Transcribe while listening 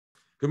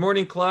Good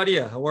morning,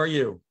 Claudia. How are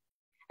you?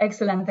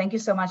 Excellent. Thank you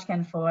so much,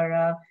 Ken,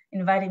 for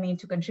inviting me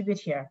to contribute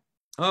here.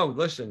 Oh,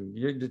 listen,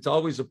 it's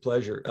always a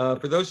pleasure.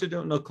 For those who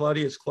don't know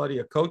Claudia, it's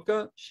Claudia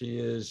Cotca. She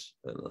is,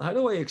 how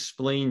do I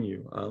explain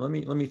you? Let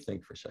me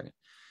think for a second.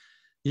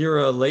 You're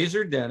a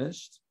laser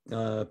dentist.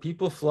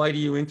 People fly to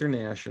you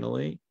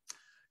internationally.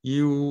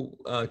 You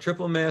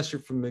triple master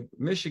from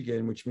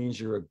Michigan, which means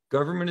you're a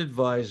government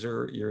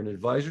advisor. You're an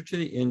advisor to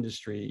the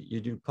industry.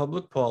 You do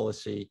public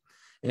policy.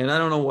 And I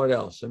don't know what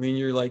else. I mean,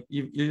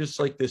 you're just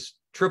like this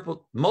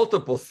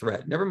multiple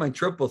threat. Never mind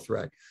triple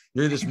threat.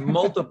 You're this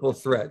multiple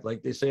threat,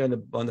 like they say on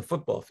the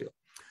football field.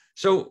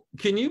 So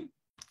can you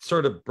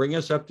sort of bring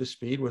us up to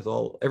speed with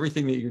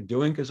everything that you're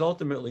doing? Because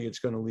ultimately it's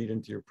going to lead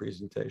into your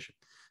presentation.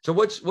 So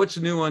what's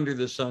new under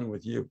the sun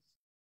with you?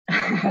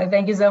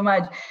 Thank you so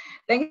much.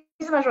 Thank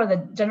you so much for the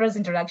generous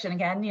introduction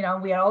again. You know,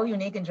 we are all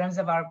unique in terms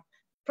of our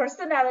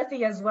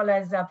personality as well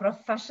as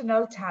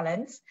professional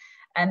talents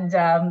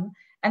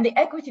and the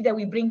equity that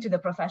we bring to the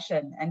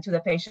profession and to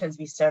the patients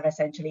we serve,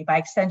 essentially, by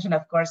extension,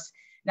 of course,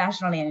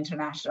 nationally and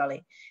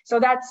internationally. So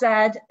that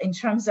said, in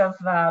terms of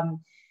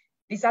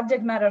the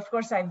subject matter, of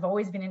course, I've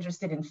always been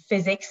interested in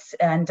physics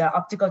and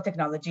optical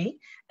technology.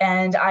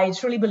 And I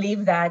truly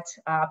believe that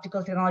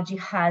optical technology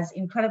has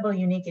incredible,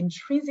 unique,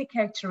 intrinsic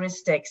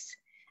characteristics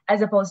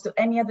as opposed to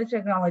any other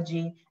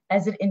technology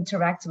as it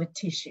interacts with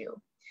tissue.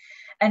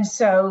 And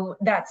so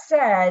that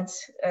said,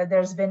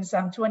 there's been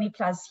some 20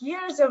 plus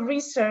years of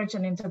research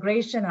and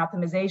integration,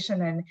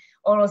 optimization, and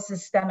oral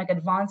systemic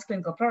advanced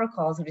clinical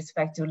protocols with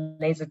respect to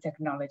laser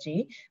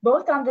technology,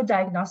 both on the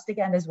diagnostic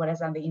end as well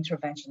as on the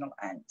interventional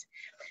end.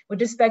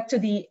 With respect to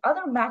the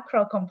other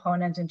macro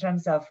component in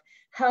terms of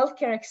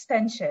healthcare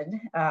extension,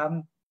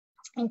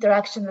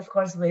 interaction, of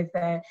course, with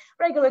the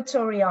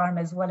regulatory arm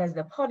as well as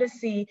the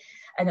policy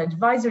and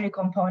advisory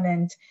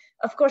component.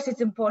 Of course, it's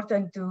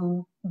important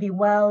to be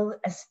well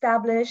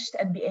established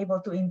and be able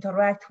to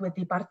interact with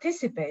the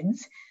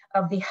participants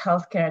of the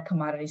healthcare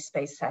commodity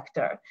space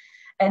sector.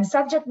 And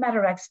subject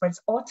matter experts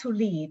ought to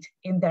lead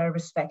in their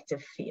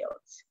respective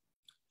fields.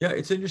 Yeah,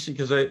 it's interesting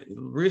because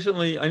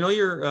I know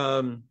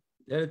you're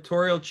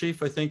editorial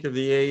chief, I think, of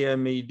the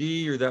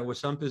AMED, or that was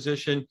some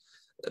position.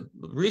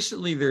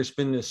 Recently, there's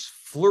been this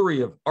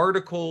flurry of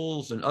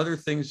articles and other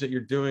things that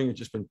you're doing. It's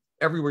just been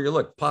everywhere you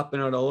look,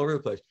 popping out all over the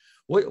place.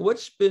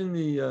 What's been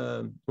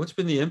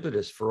the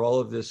impetus for all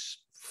of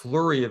this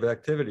flurry of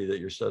activity that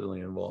you're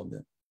suddenly involved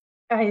in?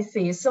 I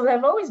see. So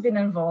they've always been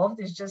involved.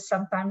 It's just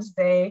sometimes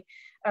there's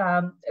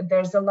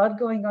a lot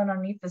going on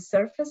underneath the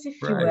surface,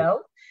 if you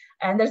will.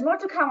 And there's more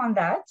to come on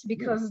that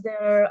because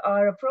there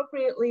are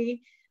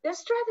appropriately there's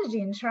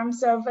strategy in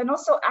terms of, and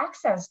also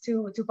access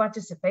to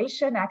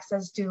participation,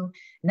 access to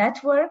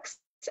networks.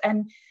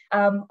 And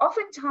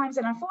oftentimes,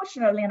 and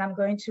unfortunately, and I'm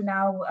going to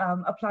now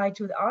apply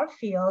to our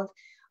field,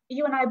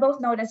 you and I both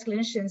know as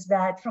clinicians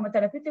that from a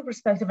therapeutic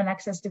perspective and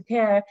access to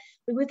care,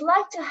 we would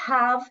like to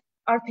have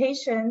our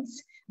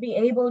patients be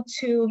able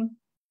to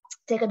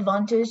take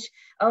advantage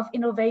of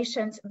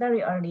innovations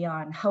very early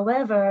on.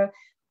 However,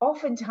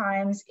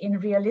 oftentimes in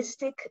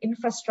realistic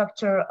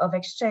infrastructure of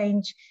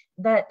exchange,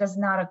 that does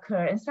not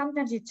occur. And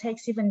sometimes it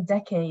takes even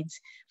decades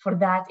for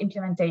that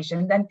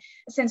implementation. Then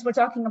since we're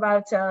talking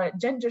about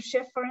gender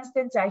shift, for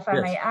instance, if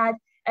I may add,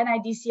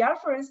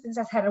 NIDCR, for instance,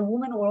 has had a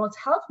woman world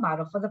health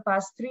model for the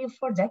past 3 or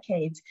 4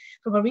 decades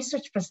from a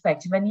research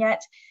perspective. And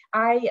yet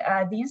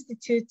the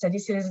Institute,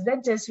 destined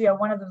dentists, we are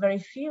one of the very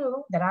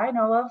few that I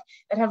know of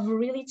that have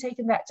really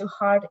taken that to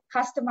heart,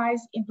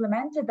 customized,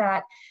 implemented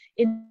that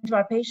into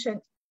our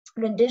patient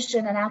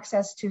rendition and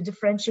access to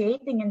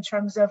differentiating in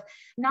terms of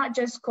not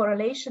just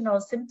correlational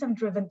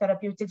symptom-driven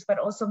therapeutics, but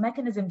also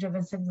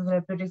mechanism-driven symptom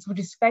therapeutics with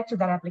respect to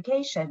that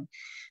application.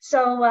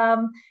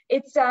 So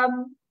it's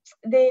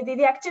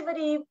the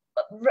activity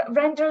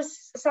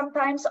renders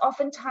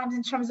oftentimes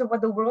in terms of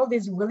what the world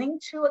is willing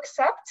to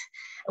accept,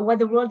 what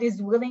the world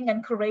is willing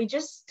and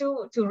courageous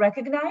to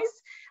recognize,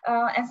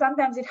 and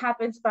sometimes it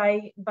happens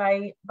by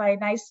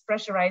nice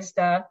pressurized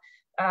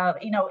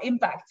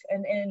impact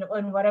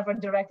in whatever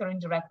direct or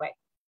indirect way.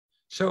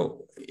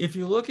 So if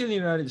you look in the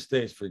United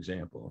States, for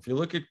example, if you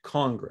look at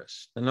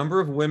Congress, the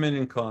number of women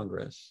in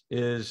Congress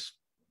is,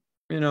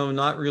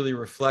 not really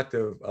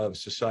reflective of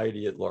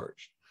society at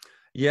large.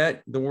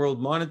 Yet the World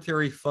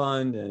Monetary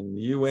Fund and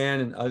the UN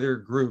and other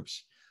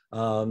groups,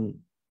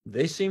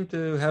 they seem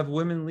to have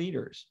women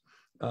leaders.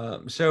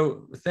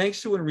 So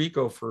thanks to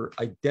Enrico for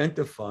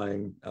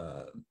identifying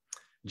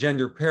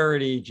gender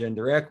parity,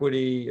 gender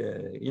equity.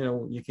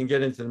 You can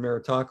get into the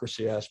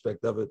meritocracy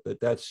aspect of it, but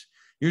that's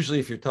usually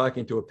if you're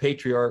talking to a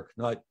patriarch,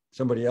 not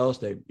somebody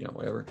else,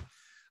 whatever.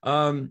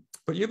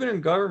 But you've been in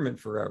government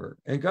forever,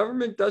 and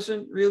government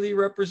doesn't really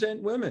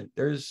represent women.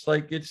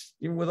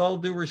 With all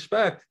due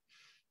respect,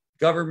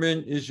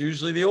 government is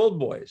usually the old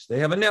boys. They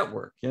have a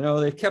network,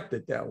 they've kept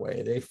it that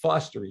way. They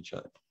foster each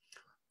other.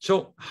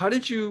 So how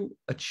did you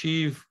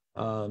achieve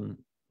not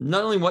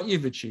only what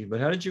you've achieved, but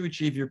how did you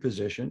achieve your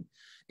position?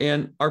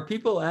 And are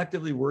people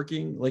actively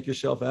working, like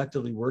yourself,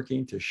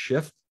 to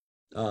shift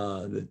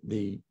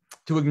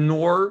to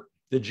ignore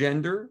the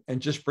gender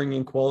and just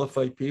bringing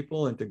qualified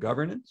people into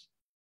governance?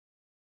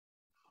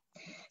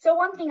 So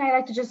one thing I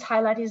like to just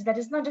highlight is that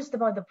it's not just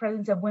about the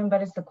presence of women,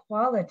 but it's the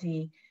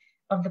quality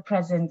of the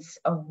presence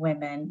of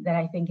women that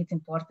I think it's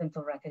important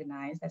to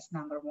recognize. That's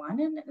number one.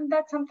 And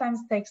that sometimes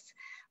takes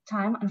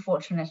time,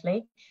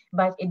 unfortunately,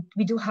 but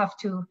we do have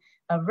to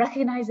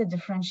recognize the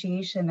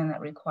differentiation and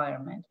that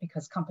requirement,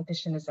 because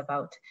competition is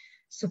about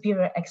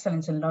superior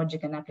excellence in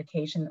logic and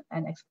application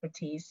and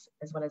expertise,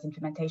 as well as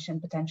implementation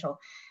potential.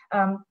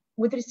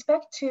 With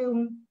respect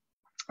to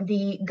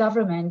the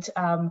government,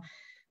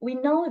 we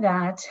know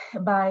that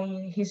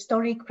by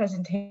historic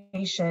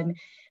presentation,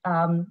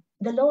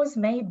 the laws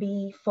may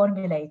be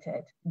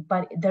formulated,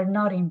 but they're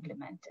not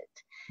implemented.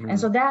 And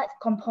so that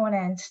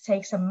component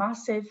takes a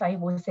massive, I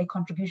would say,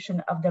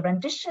 contribution of the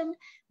rendition,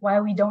 why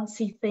we don't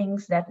see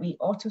things that we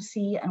ought to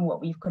see and what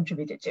we've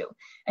contributed to.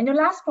 And your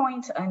last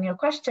point and your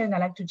question, I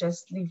like to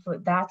just leave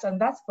with that on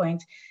that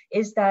point,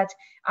 is that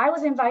I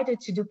was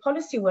invited to do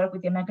policy work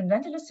with the American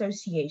Dental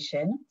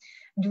Association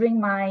between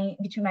my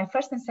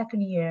first and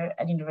second year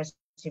at University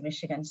of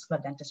Michigan School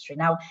of Dentistry.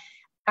 Now,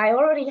 I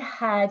already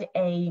had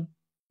a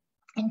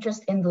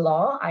interest in the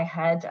law. I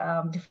had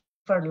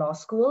deferred law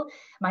school.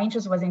 My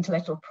interest was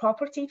intellectual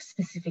property,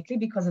 specifically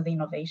because of the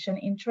innovation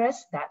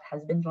interest that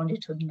has been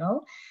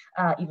longitudinal,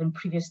 even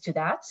previous to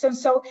that.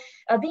 So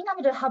being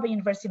able to hub at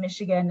University of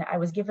Michigan, I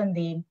was given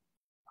the,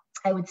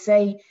 I would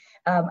say,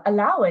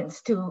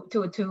 allowance to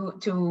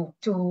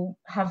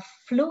have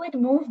fluid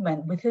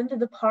movement within the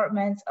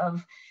departments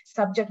of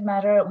subject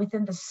matter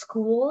within the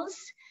schools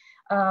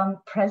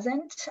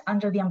present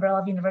under the umbrella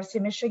of University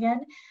of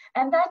Michigan.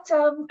 And that,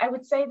 I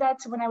would say that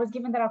when I was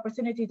given that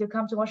opportunity to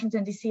come to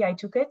Washington, D.C., I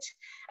took it.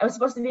 I was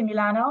supposed to be in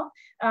Milano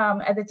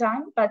at the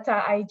time, but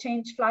I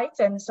changed flights.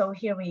 And so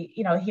here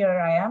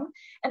I am.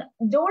 And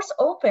doors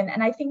open.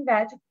 And I think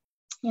that,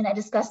 I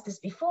discussed this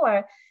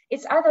before,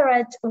 it's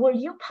either will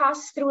you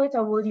pass through it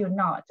or will you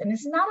not? And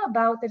it's not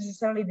about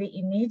necessarily the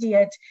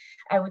immediate,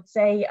 I would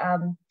say,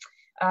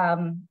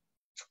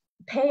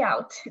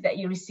 payout that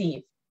you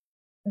receive.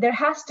 There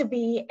has to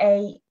be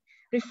a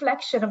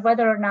reflection of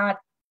whether or not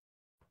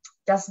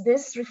does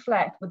this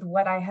reflect with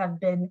what I have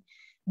been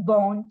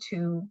born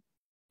to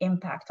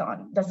impact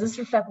on? Does this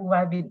reflect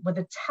with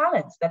the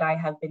talents that I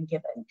have been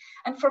given?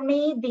 And for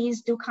me,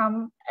 these do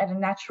come at a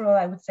natural,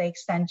 I would say,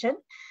 extension.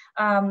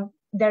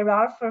 There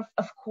are,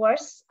 of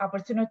course,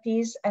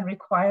 opportunities and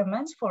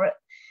requirements for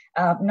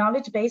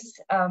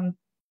knowledge-based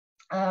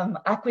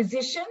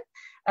acquisition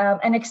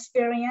and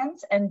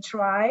experience, and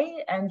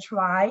try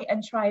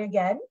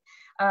again.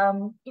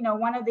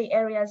 One of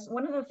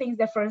the things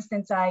that, for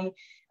instance, I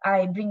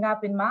bring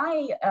up in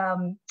my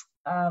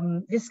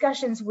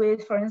discussions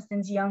with, for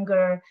instance,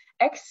 younger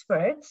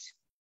experts,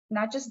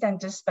 not just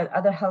dentists, but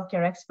other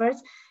healthcare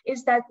experts,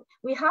 is that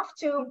we have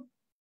to,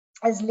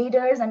 as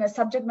leaders and as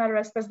subject matter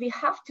experts, we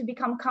have to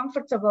become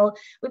comfortable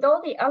with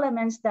all the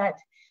elements that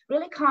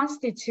really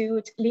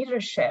constitute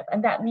leadership.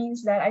 And that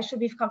means that I should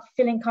be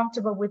feeling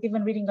comfortable with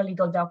even reading a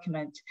legal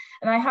document.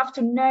 And I have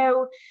to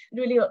know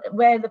really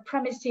where the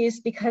premise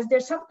is, because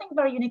there's something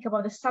very unique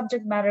about the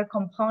subject matter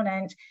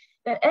component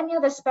that any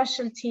other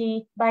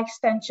specialty, by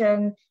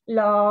extension,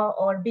 law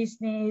or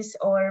business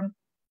or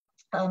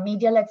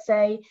media, let's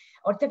say,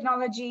 or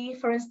technology,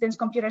 for instance,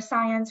 computer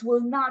science,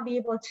 will not be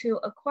able to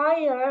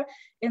acquire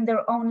in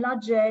their own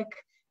logic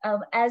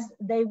as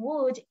they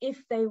would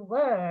if they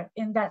were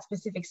in that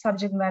specific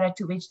subject matter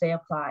to which they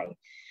apply.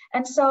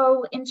 And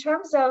so in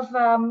terms of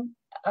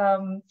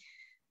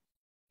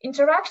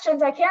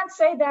interactions, I can't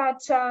say that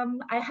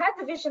I had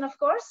the vision, of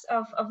course,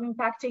 of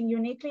impacting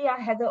uniquely. I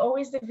had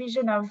always the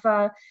vision of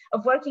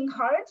working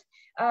hard.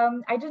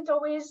 I didn't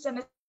always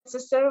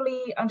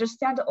necessarily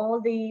understand all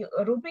the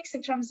rubrics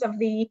in terms of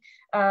the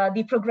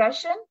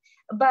progression,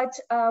 but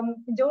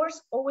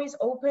doors always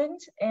opened,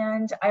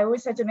 and I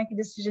always had to make a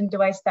decision: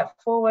 do I step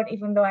forward,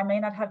 even though I may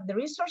not have the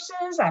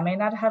resources, I may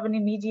not have an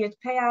immediate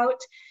payout,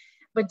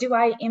 but do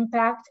I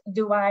impact?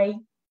 Do I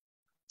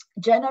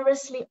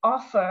generously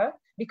offer,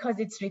 because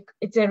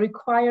it's a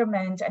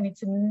requirement and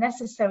it's a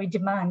necessary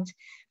demand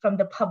from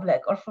the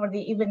public or for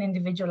the even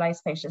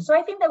individualized patients? So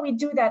I think that we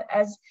do that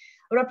as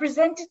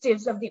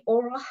representatives of the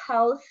oral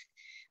health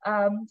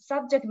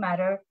subject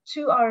matter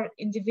to our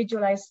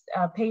individualized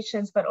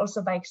patients, but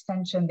also by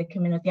extension, the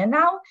community. And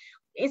now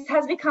it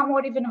has become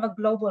more even of a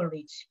global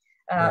reach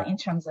in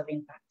terms of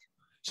impact.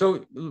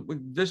 So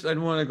this, I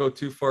don't want to go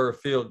too far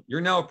afield.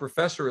 You're now a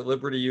professor at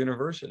Liberty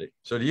University.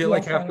 So do you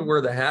have to wear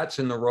the hats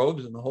and the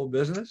robes and the whole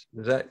business?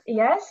 Is that?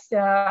 Yes,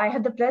 I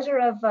had the pleasure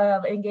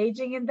of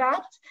engaging in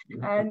that.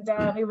 And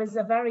it was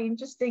a very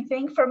interesting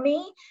thing for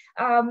me.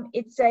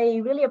 It's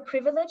really a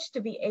privilege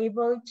to be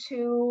able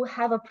to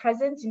have a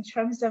presence in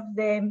terms of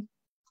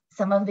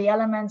some of the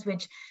elements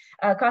which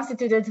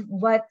constituted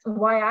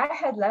why I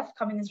had left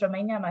communist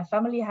Romania. My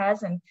family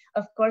has, and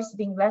of course,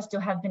 being blessed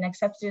to have been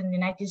accepted in the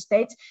United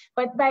States.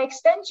 But by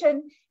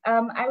extension,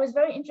 I was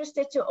very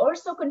interested to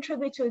also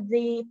contribute to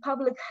the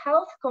public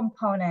health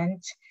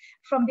component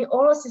from the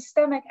oral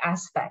systemic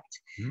aspect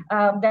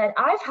that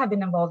have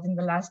been involved in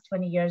the last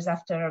 20 years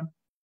after,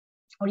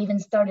 or even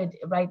started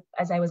right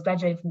as I was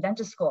graduating from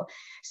dental school.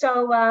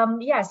 So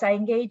yes, I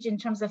engage in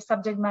terms of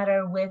subject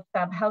matter with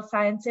health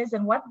sciences,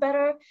 and what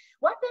better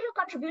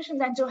contribution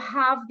than to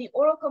have the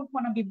oral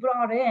component be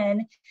brought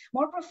in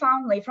more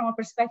profoundly from a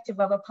perspective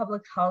of a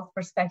public health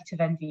perspective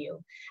and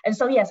view. And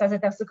so yes, as a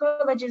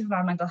toxicologist,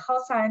 environmental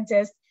health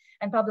scientist,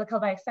 and public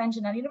health by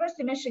extension at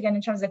University of Michigan,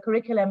 in terms of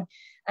curriculum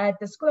at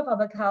the School of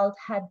Public Health,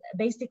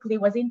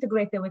 was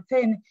integrated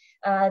within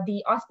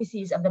the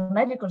auspices of the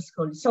medical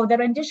school. So the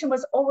rendition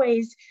was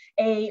always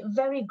a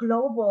very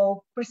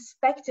global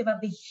perspective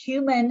of the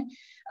human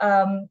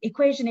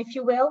equation, if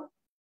you will,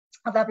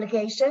 of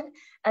application,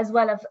 as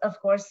well as, of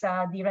course,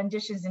 the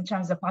renditions in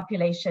terms of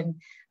population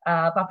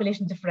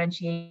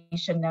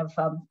differentiation of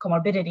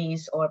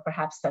comorbidities or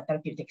perhaps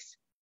therapeutics.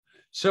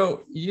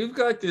 So you've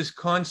got this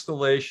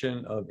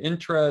constellation of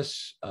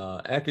interests,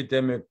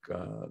 academic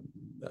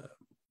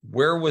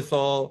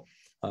wherewithal.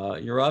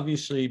 You're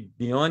obviously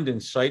beyond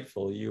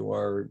insightful. You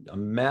are a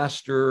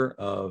master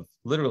of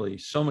literally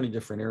so many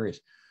different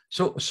areas.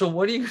 So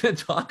what are you going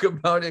to talk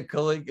about in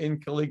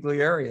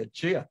Caligari at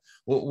CHIA?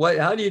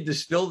 How do you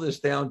distill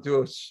this down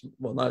to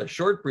not a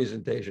short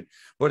presentation,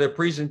 but a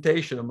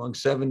presentation among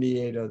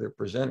 78 other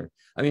presenters?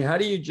 I mean, how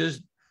do you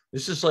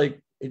this is like,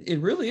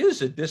 it really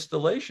is a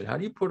distillation. How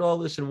do you put all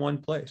this in one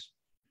place?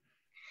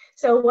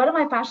 So one of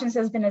my passions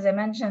has been, as I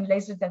mentioned,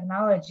 laser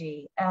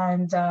technology.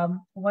 And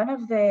one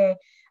of the,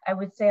 I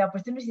would say,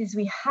 opportunities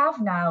we have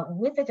now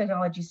with the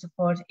technology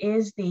support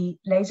is the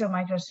laser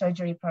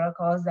microsurgery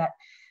protocols that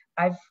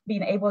I've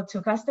been able to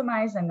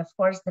customize and, of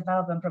course,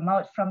 develop and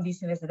promote from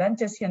DC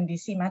Dentist here in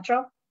DC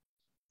Metro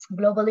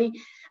globally,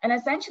 and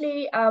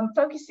essentially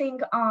focusing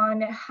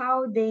on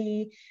how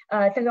the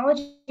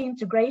technology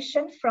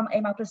integration from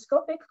a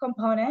microscopic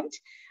component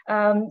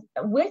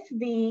with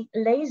the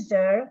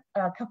laser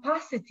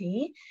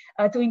capacity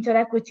to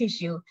interact with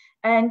tissue.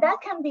 And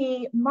that can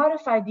be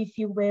modified, if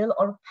you will,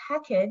 or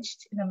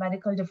packaged in a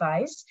medical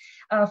device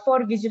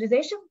for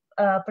visualization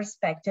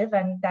perspective.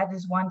 And that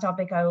is one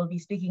topic I will be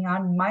speaking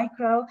on,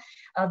 micro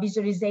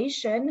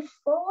visualization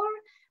for,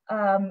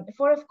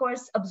 of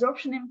course,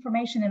 absorption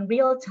information in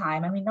real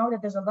time. And we know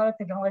that there's a lot of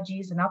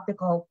technologies in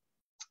optical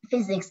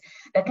physics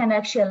that can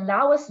actually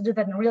allow us to do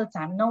that in real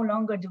time. No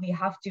longer do we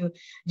have to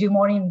do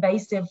more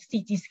invasive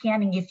CT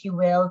scanning, if you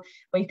will,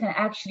 where you can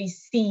actually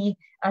see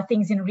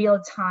things in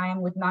real time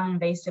with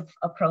non-invasive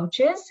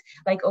approaches,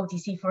 like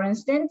OTC, for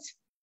instance.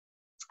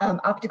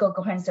 Optical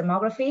coherence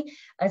tomography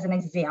as an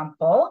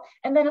example,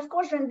 and then of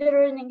course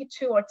rendering it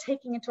to or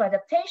taking it to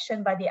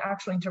adaptation by the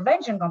actual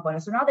intervention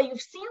component. So now that you've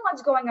seen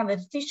what's going on at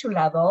the tissue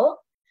level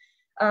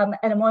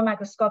at a more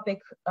microscopic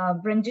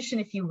rendition,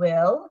 if you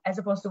will, as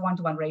opposed to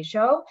one-to-one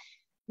ratio,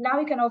 now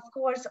you can of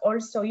course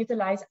also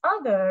utilize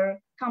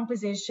other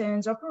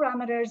compositions or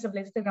parameters of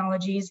laser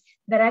technologies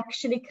that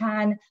actually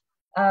can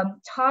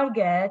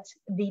target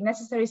the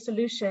necessary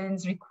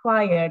solutions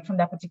required from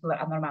that particular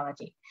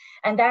abnormality.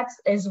 And that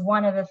is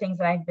one of the things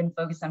that I've been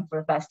focused on for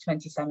the past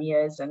 20-some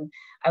years. And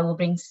I will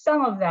bring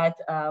some of that,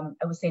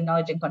 I would say,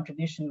 knowledge and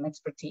contribution and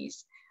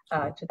expertise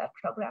to that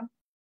program.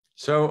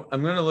 So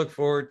I'm going to look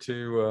forward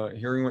to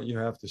hearing what you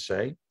have to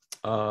say.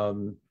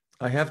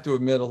 I have to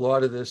admit, a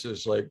lot of this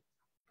is like,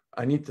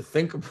 I need to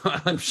think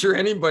about, I'm sure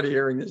anybody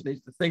hearing this needs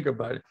to think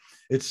about it.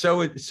 It's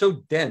so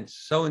dense,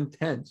 so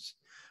intense.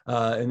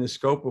 In the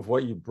scope of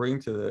what you bring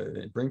to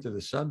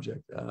the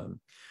subject.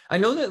 I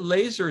know that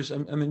lasers,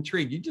 I'm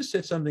intrigued. You just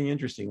said something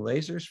interesting.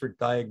 Lasers for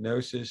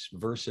diagnosis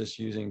versus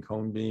using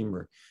cone beam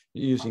or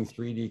using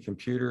 3D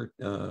computer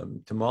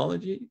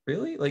tomology.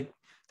 Really? Like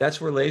that's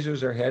where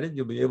lasers are headed?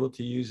 You'll be able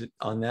to use it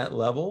on that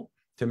level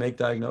to make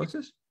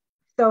diagnosis?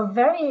 So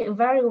very,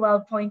 very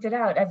well pointed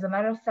out. As a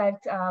matter of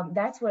fact,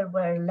 that's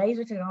where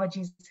laser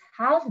technologies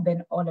have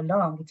been all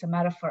along. It's a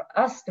matter for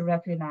us to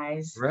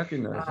recognize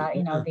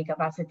the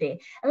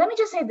capacity. And let me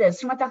just say this,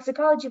 from a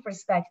toxicology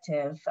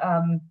perspective,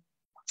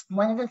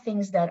 one of the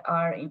things that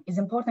is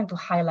important to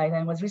highlight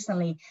and was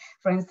recently,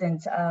 for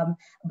instance,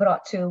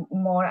 brought to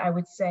more, I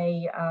would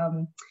say,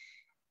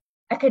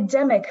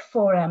 academic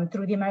forum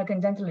through the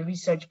American Dental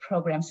Research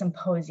Program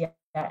Symposia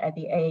at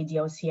the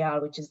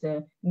AADOCR, which is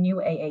the new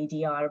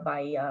AADR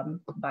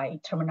by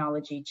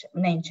terminology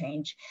name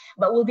change,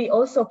 but will be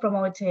also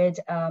promoted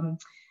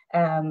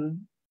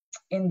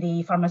in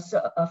the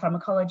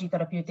Pharmacology,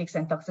 Therapeutics,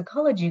 and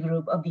Toxicology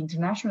group of the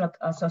International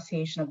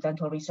Association of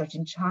Dental Research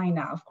in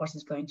China. Of course,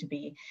 is going to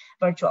be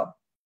virtual.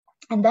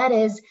 And that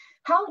is,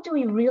 how do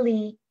we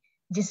really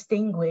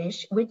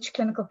distinguish which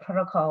clinical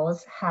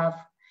protocols have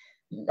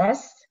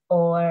less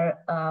or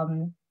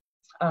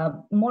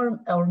more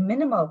or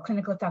minimal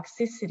clinical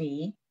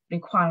toxicity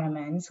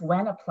requirements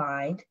when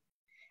applied,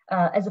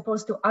 as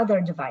opposed to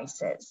other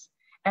devices?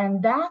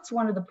 And that's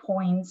one of the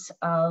points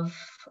of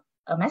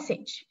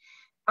message.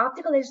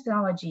 Optical laser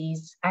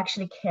technologies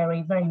actually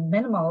carry very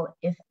minimal,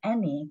 if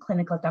any,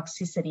 clinical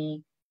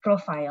toxicity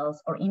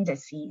profiles or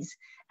indices,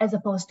 as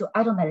opposed to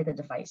other medical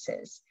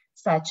devices,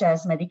 such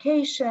as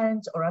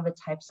medications or other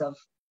types of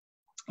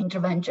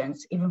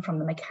interventions, even from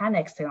the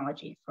mechanics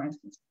technology, for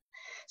instance.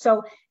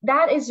 So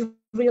that is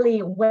really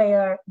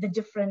where the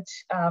different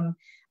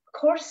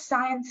core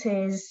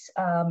sciences,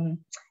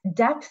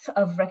 depth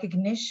of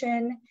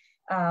recognition,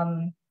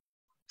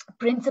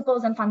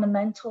 principles and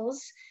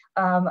fundamentals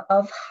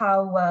of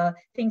how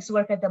things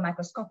work at the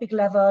microscopic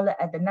level,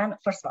 at the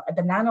first of all, at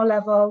the nano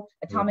level,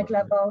 atomic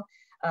level,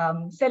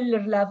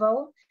 cellular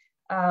level,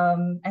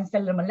 and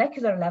cellular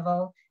molecular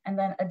level, and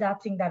then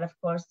adapting that, of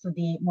course, to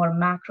the more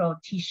macro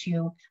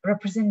tissue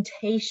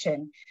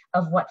representation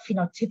of what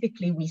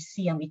phenotypically we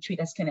see and we treat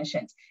as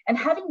clinicians. And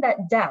having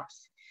that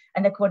depth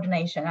and the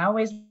coordination, I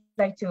always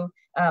like to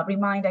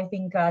remind, I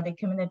think, the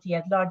community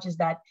at large is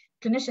that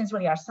clinicians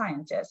really are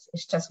scientists.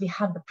 It's just we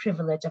have the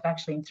privilege of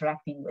actually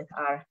interacting with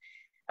our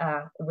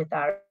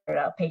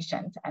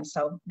patient, and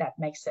so that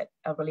makes it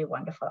a really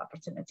wonderful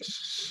opportunity.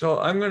 So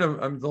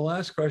the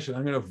last question,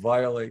 I'm gonna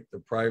violate the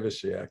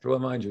Privacy Act. Well,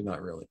 mind you,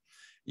 not really.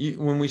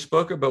 When we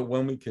spoke about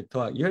when we could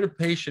talk, you had a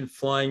patient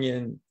flying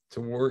in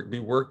to be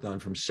worked on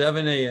from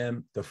 7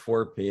 a.m. to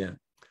 4 p.m.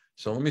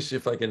 So let me see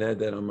if I can add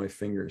that on my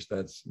fingers.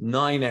 That's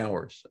 9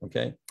 hours,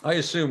 okay? I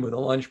assume with a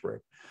lunch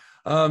break.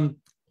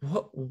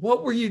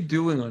 What were you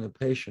doing on a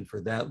patient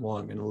for that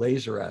long in a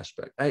laser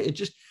aspect?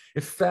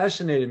 It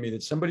fascinated me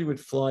that somebody would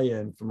fly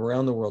in from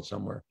around the world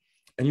somewhere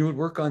and you would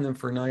work on them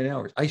for 9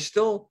 hours.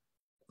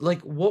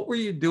 What were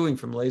you doing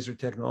from laser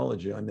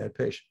technology on that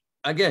patient?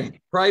 Again,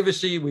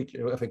 privacy,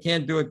 if I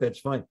can't do it, that's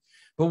fine.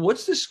 But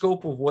what's the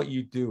scope of what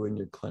you do in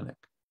your clinic?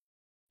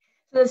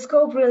 The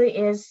scope really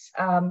is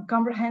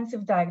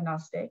comprehensive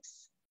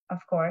diagnostics,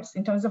 of course,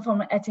 in terms of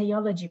from an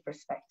etiology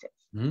perspective,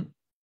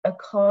 a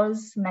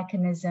cause,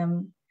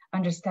 mechanism,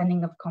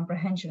 understanding of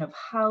comprehension of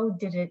how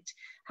did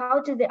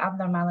the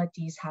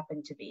abnormalities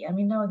happen to be. And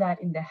we know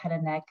that in the head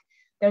and neck,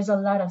 there's a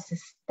lot of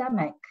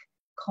systemic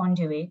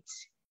conduit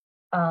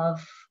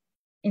of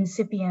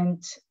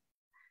incipient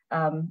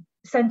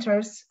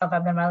centers of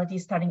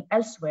abnormalities starting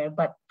elsewhere,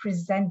 but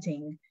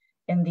presenting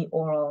in the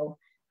oral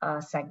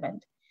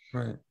segment.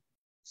 Right.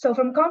 So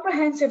from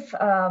comprehensive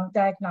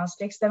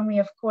diagnostics, then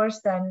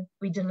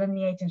we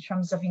delineate in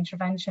terms of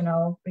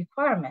interventional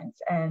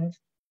requirements. And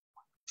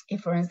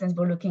if, for instance,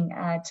 we're looking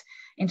at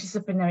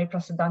interdisciplinary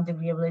prosthodontic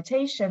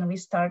rehabilitation, we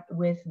start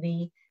with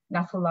the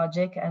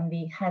nephologic and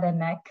the head and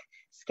neck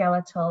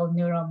skeletal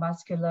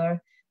neuromuscular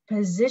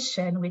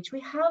position, which we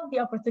have the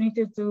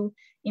opportunity to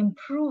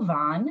improve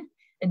on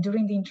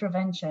during the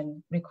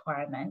intervention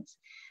requirements.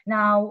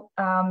 Now,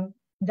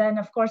 then,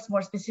 of course,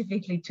 more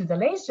specifically to the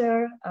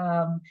laser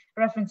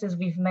references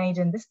we've made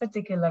in this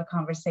particular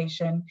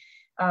conversation,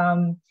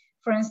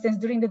 for instance,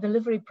 during the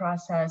delivery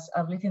process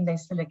of lithium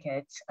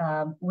disilicate,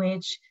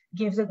 which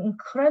gives an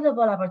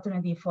incredible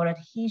opportunity for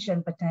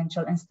adhesion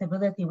potential and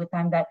stability with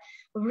time that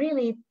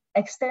really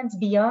extends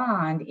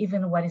beyond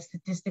even what is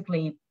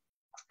statistically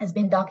has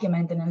been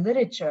documented in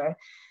literature,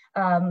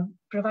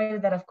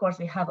 provided that, of course,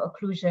 we have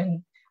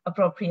occlusion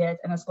appropriate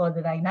and as well as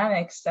the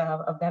dynamics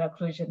of that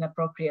occlusion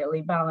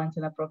appropriately balanced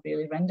and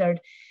appropriately rendered.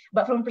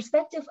 But from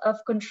perspective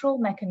of control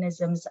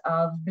mechanisms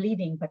of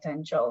bleeding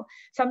potential,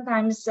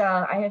 sometimes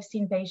I have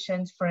seen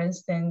patients, for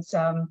instance,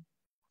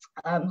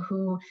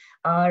 who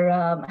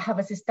have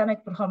a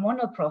systemic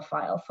hormonal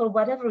profile for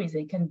whatever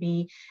reason. It can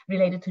be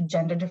related to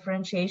gender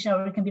differentiation,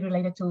 or it can be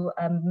related to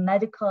a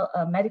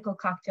medical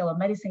cocktail or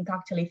medicine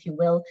cocktail, if you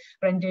will,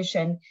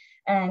 rendition.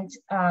 And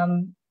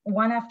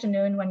one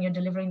afternoon when you're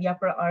delivering the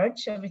upper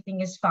arch,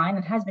 everything is fine.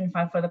 It has been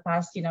fine for the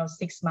past,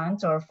 6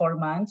 months or 4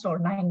 months or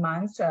 9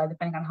 months,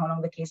 depending on how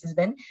long the case has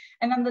been.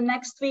 And then the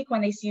next week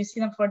when you see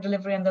them for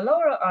delivery on the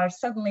lower arch,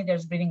 suddenly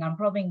there's bleeding on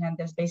probing and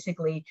there's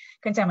basically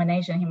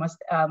contamination,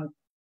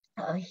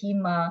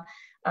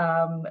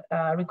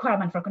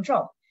 requirement for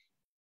control.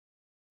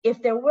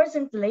 If there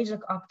wasn't laser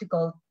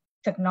optical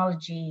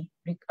technology,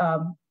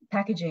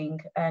 packaging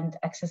and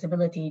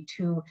accessibility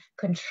to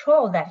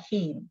control that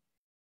heme,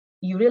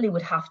 you really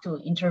would have to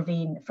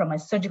intervene from a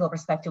surgical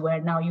perspective, where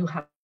now you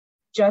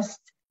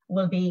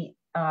will be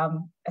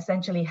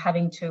essentially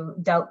having to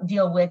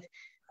deal with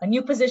a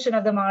new position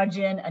of the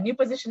margin, a new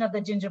position of the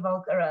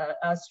gingival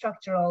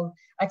structural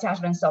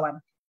attachment, and so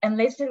on. And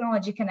laser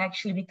technology can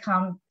actually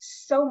become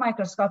so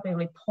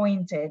microscopically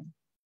pointed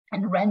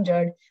and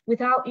rendered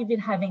without even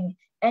having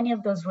any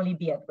of those really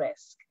be at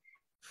risk.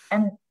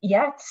 And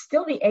yet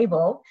still be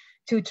able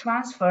to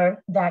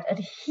transfer that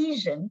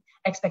adhesion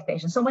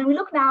expectation. So when we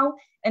look now,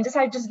 and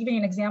I'll just give you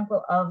an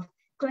example of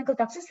clinical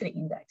toxicity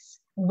index,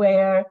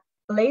 where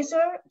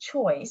laser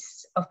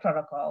choice of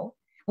protocol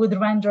would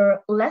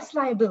render less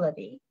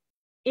liability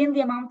in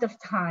the amount of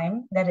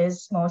time that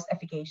is most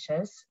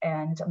efficacious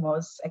and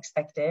most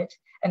expected,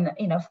 and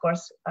of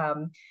course,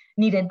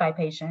 needed by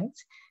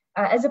patients,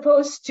 as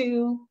opposed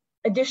to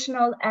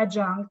additional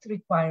adjunct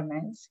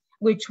requirements,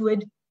 which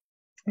would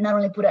not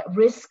only put at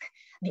risk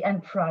the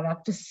end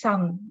product to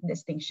some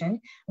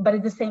distinction, but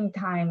at the same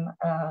time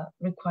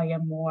require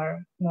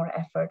more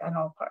effort on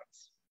all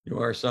parts. You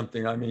are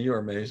something. I mean, you are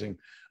amazing.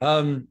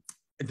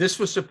 This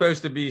was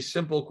supposed to be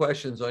simple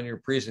questions on your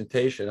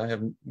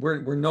presentation.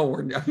 We're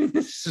nowhere. I mean,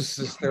 this is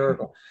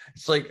hysterical.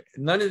 It's like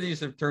none of these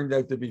have turned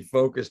out to be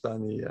focused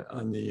on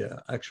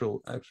the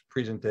actual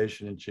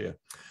presentation in Chia.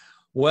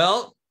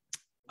 Well,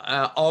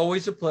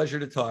 always a pleasure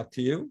to talk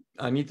to you.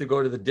 I need to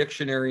go to the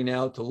dictionary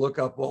now to look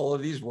up all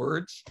of these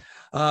words.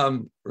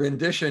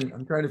 Rendition,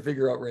 I'm trying to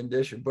figure out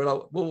rendition,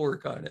 but we'll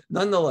work on it.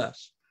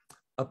 Nonetheless,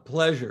 a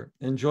pleasure.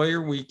 Enjoy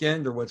your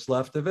weekend or what's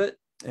left of it.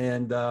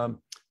 And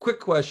quick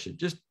question,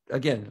 just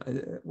again,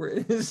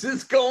 this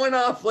is going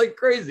off like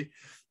crazy.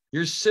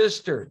 Your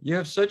sister,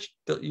 you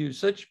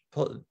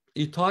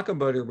talk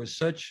about her with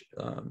such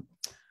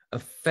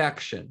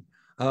affection.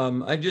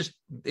 I just,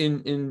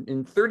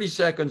 in 30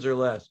 seconds or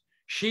less,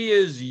 she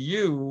is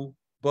you,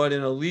 but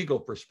in a legal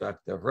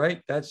perspective,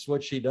 right? That's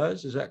what she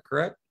does. Is that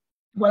correct?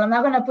 Well, I'm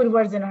not going to put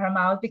words in her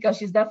mouth because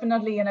she's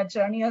definitely an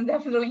attorney and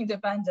definitely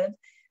independent.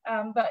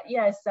 But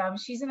yes,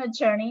 she's an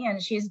attorney,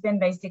 and she's been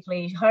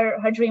basically,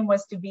 her dream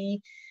was to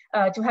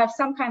have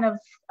some kind of,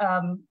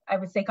 I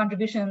would say,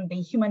 contribution in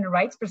the human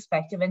rights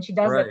perspective. And she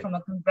does Right. that from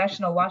a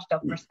congressional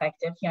watchdog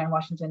perspective here in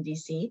Washington,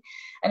 D.C.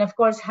 And of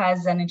course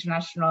has an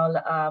international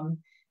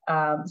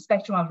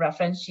spectrum of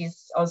reference.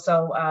 She's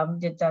also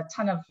did a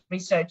ton of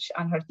research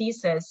on her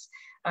thesis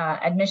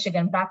at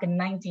Michigan back in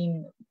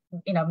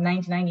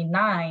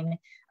 1999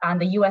 on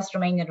the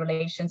U.S.-Romanian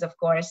relations, of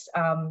course,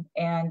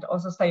 and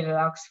also studied at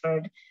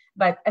Oxford.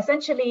 But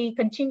essentially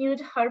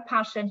continued her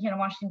passion here in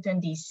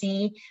Washington,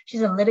 D.C.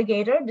 She's a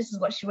litigator. This is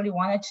what she really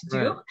wanted to do,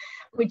 right.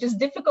 Which is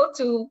difficult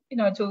to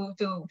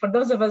for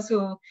those of us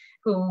who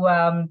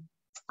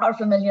are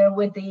familiar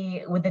with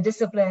the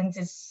disciplines.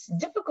 It's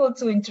difficult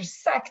to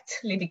intersect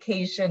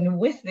litigation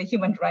with the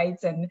human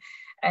rights and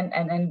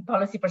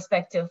policy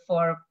perspective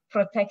for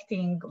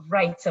protecting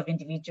rights of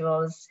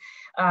individuals.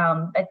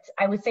 But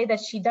I would say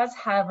that she does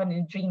have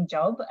a dream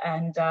job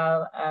and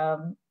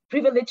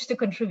privilege to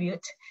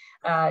contribute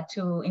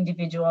to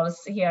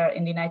individuals here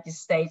in the United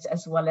States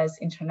as well as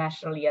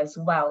internationally as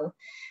well.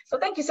 So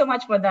thank you so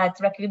much for that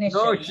recognition.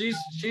 No,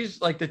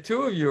 she's like, the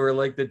two of you are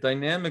like the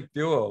dynamic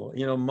duo.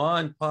 You know, Ma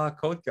and Pa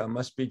Cotca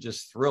must be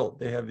just thrilled.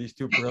 They have these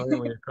two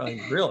brilliantly kind.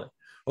 Really,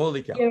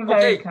 holy cow! You're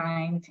very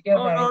kind. You're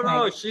very kind.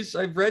 No.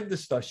 I've read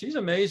this stuff. She's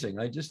amazing.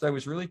 I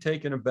was really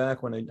taken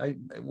aback when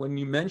when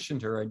you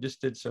mentioned her. I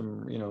just did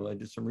some, I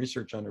did some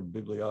research on her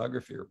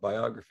bibliography or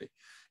biography,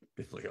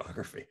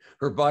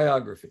 her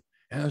biography.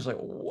 And I was like,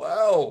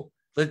 wow,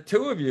 the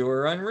two of you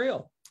are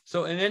unreal.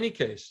 So in any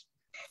case,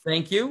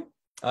 thank you.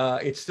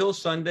 It's still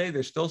Sunday.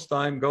 There's still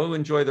time. Go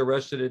enjoy the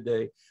rest of the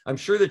day. I'm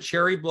sure the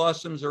cherry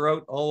blossoms are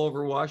out all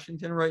over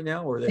Washington right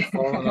now, or they've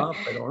fallen off.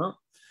 I don't know.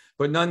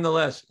 But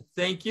nonetheless,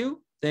 thank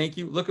you. Thank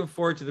you. Looking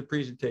forward to the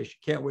presentation.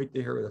 Can't wait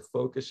to hear the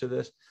focus of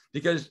this,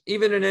 because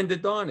even in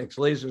endodontics,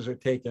 lasers are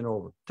taking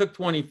over. Took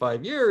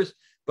 25 years,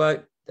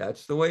 but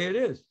that's the way it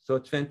is. So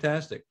it's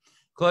fantastic.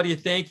 Claudia,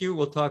 thank you.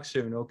 We'll talk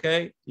soon,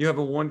 okay? You have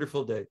a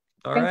wonderful day.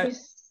 All right.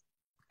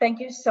 Thank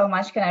you so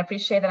much, Ken. I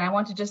appreciate it. And I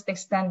want to just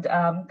extend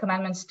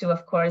commandments to,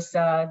 of course,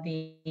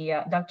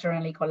 Dr.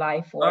 Enrico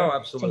Lai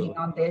for taking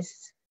on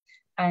this,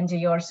 and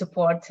your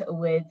support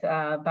with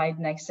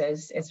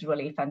Beide-Nexus is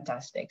really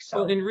fantastic.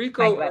 So, well,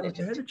 Enrico, I had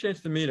a chance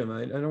to meet him.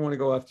 I don't want to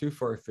go off too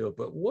far afield,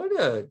 but what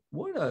a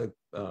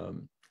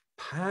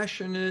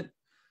passionate,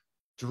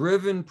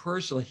 driven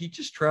person. He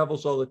just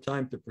travels all the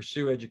time to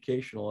pursue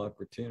educational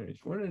opportunities.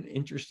 What an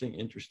interesting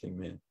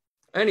man.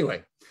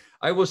 Anyway,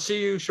 I will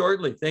see you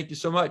shortly. Thank you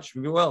so much.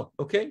 Be well.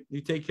 Okay.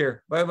 You take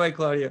care. Bye-bye,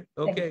 Claudia.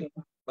 Okay.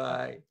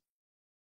 Bye.